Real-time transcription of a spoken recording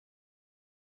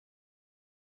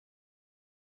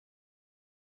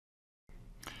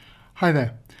Hi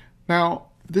there. Now,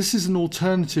 this is an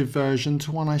alternative version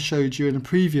to one I showed you in a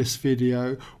previous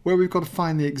video where we've got to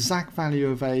find the exact value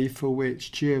of a for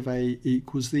which g of a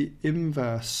equals the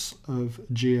inverse of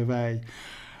g of a.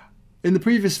 In the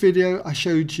previous video, I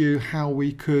showed you how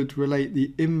we could relate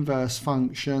the inverse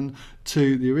function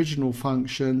to the original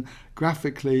function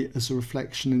graphically as a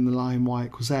reflection in the line y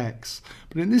equals x.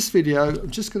 But in this video, I'm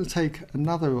just going to take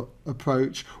another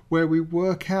approach where we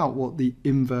work out what the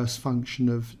inverse function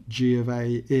of g of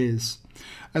a is,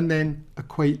 and then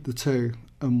equate the two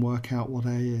and work out what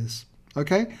a is.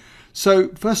 Okay? So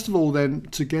first of all then,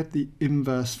 to get the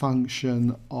inverse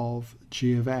function of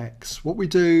g of x, what we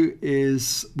do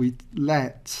is we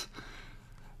let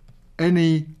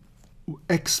any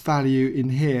x value in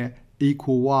here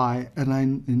equal y, and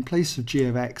then in place of g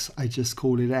of x I just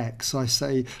call it x. So I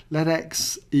say let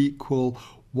x equal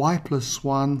y plus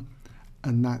 1,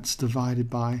 and that's divided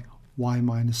by y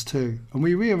minus 2. And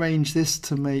we rearrange this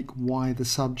to make y the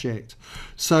subject.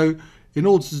 So in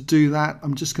order to do that,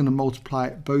 I'm just going to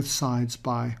multiply both sides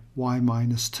by y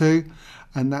minus 2,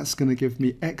 and that's going to give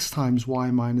me x times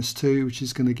y minus 2, which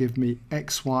is going to give me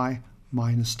xy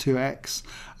minus 2x,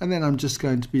 and then I'm just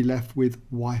going to be left with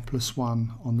y plus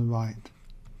 1 on the right.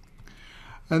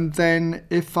 And then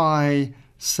if I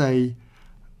say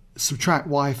subtract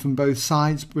y from both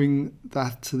sides, bring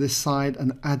that to this side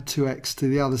and add 2x to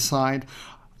the other side,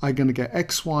 I'm going to get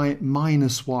xy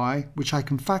minus y, which I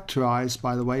can factorize,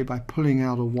 by the way, by pulling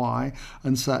out a y,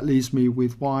 and so that leaves me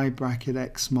with y bracket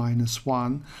x minus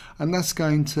 1, and that's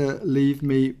going to leave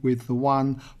me with the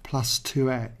 1 plus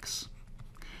 2x.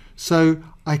 So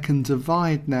I can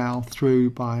divide now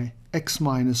through by x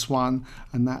minus 1,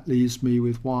 and that leaves me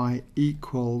with y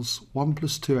equals 1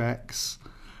 plus 2x,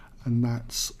 and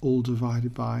that's all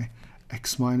divided by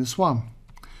x minus 1.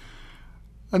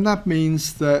 And that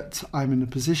means that I'm in a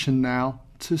position now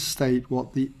to state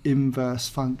what the inverse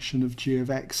function of g of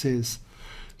x is.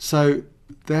 So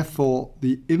therefore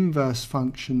the inverse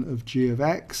function of g of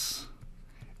x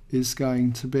is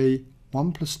going to be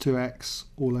 1 plus 2x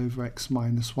all over x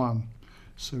minus 1.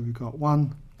 So we've got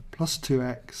 1 plus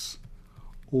 2x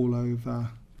all over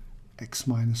x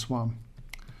minus 1.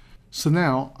 So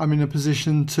now I'm in a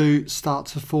position to start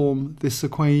to form this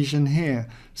equation here.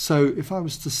 So if I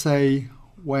was to say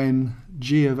when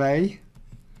g of a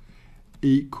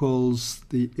equals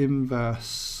the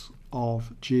inverse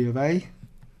of g of a,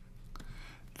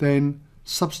 then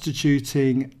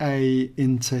substituting a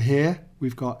into here,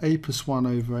 we've got a plus 1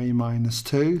 over a minus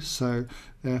 2, so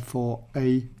therefore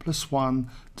a plus 1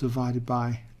 divided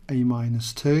by a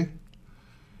minus 2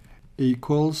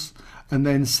 equals, and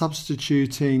then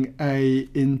substituting a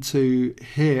into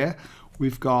here,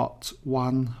 we've got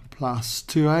 1 plus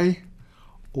 2a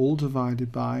all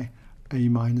divided by a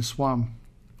minus 1.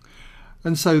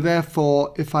 And so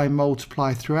therefore if I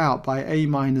multiply throughout by a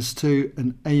minus 2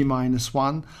 and a minus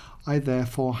 1, I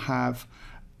therefore have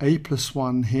a plus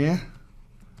 1 here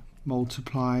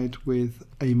multiplied with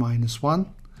a minus 1,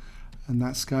 and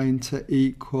that's going to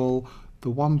equal the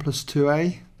 1 plus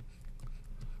 2a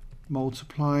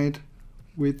multiplied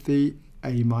with the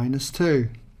a minus 2.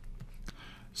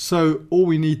 So all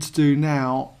we need to do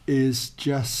now is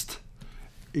just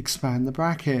expand the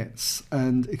brackets,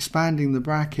 and expanding the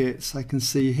brackets, I can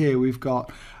see here we've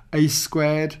got a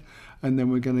squared, and then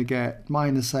we're going to get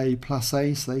minus a plus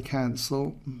a, so they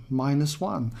cancel, minus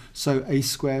 1, so a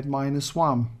squared minus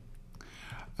 1,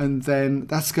 and then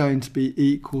that's going to be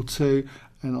equal to,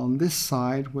 and on this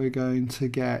side we're going to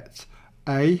get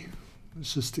a,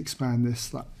 let's just expand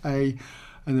this, like a,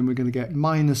 and then we're going to get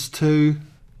minus 2,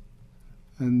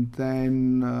 and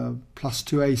then plus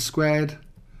 2a squared,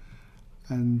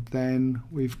 and then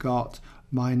we've got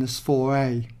minus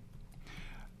 4a.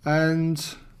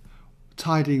 And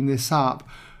tidying this up,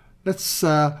 let's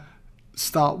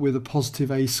start with a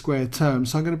positive a squared term.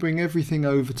 So I'm going to bring everything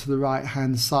over to the right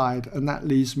hand side, and that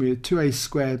leaves me with 2a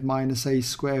squared minus a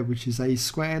squared, which is a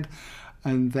squared,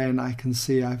 and then I can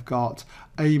see I've got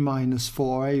a minus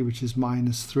 4a, which is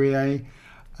minus 3a,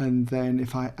 and then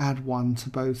if I add 1 to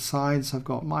both sides, I've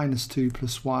got minus 2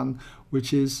 plus 1,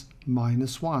 which is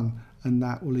minus 1, and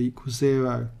that will equal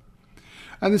 0.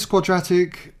 And this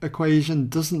quadratic equation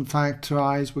doesn't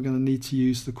factorize. We're going to need to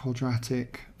use the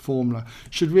quadratic formula.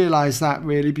 Should realize that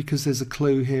really, because there's a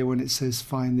clue here when it says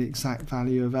find the exact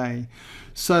value of a.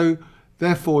 So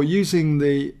therefore, using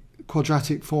the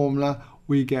quadratic formula,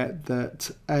 we get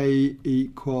that a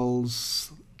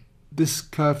equals this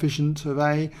coefficient of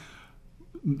a,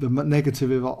 the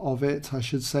negative of it, I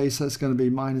should say, so it's going to be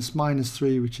minus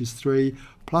 3, which is 3,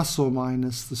 plus or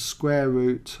minus the square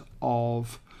root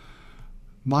of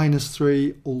minus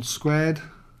 3 all squared,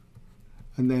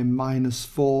 and then minus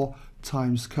 4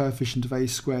 times the coefficient of a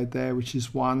squared there, which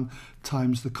is 1,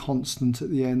 times the constant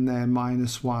at the end there,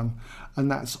 minus 1. And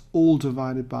that's all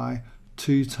divided by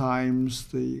 2 times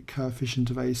the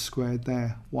coefficient of a squared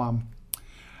there, 1.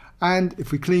 And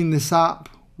if we clean this up,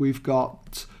 we've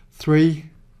got 3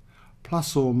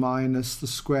 plus or minus the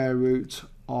square root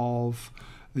of,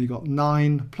 you've got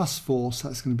 9 plus 4, so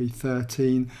that's going to be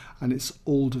 13, and it's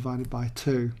all divided by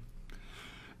 2.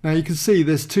 Now you can see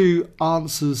there's two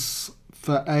answers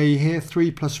for a here,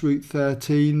 3 plus root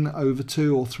 13 over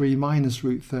 2, or 3 minus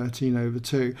root 13 over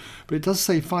 2. But it does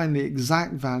say find the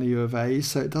exact value of a,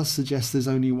 so it does suggest there's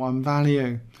only one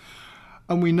value.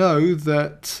 And we know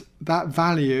that that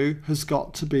value has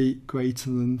got to be greater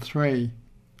than 3.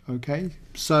 Okay,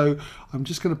 so I'm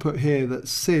just going to put here that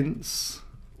since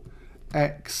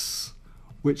x,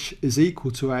 which is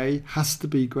equal to a, has to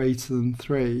be greater than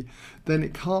 3, then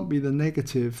it can't be the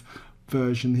negative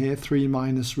version here, 3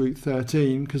 minus root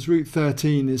 13, because root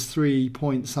 13 is 3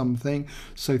 point something,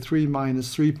 so 3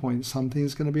 minus 3 point something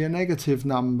is going to be a negative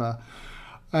number.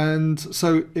 And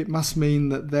so it must mean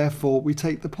that therefore we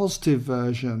take the positive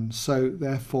version, so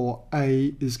therefore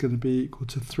a is going to be equal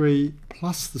to 3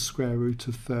 plus the square root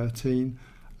of 13,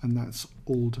 and that's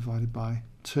all divided by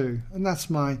 2. And that's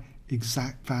my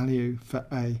exact value for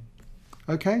a.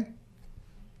 Okay?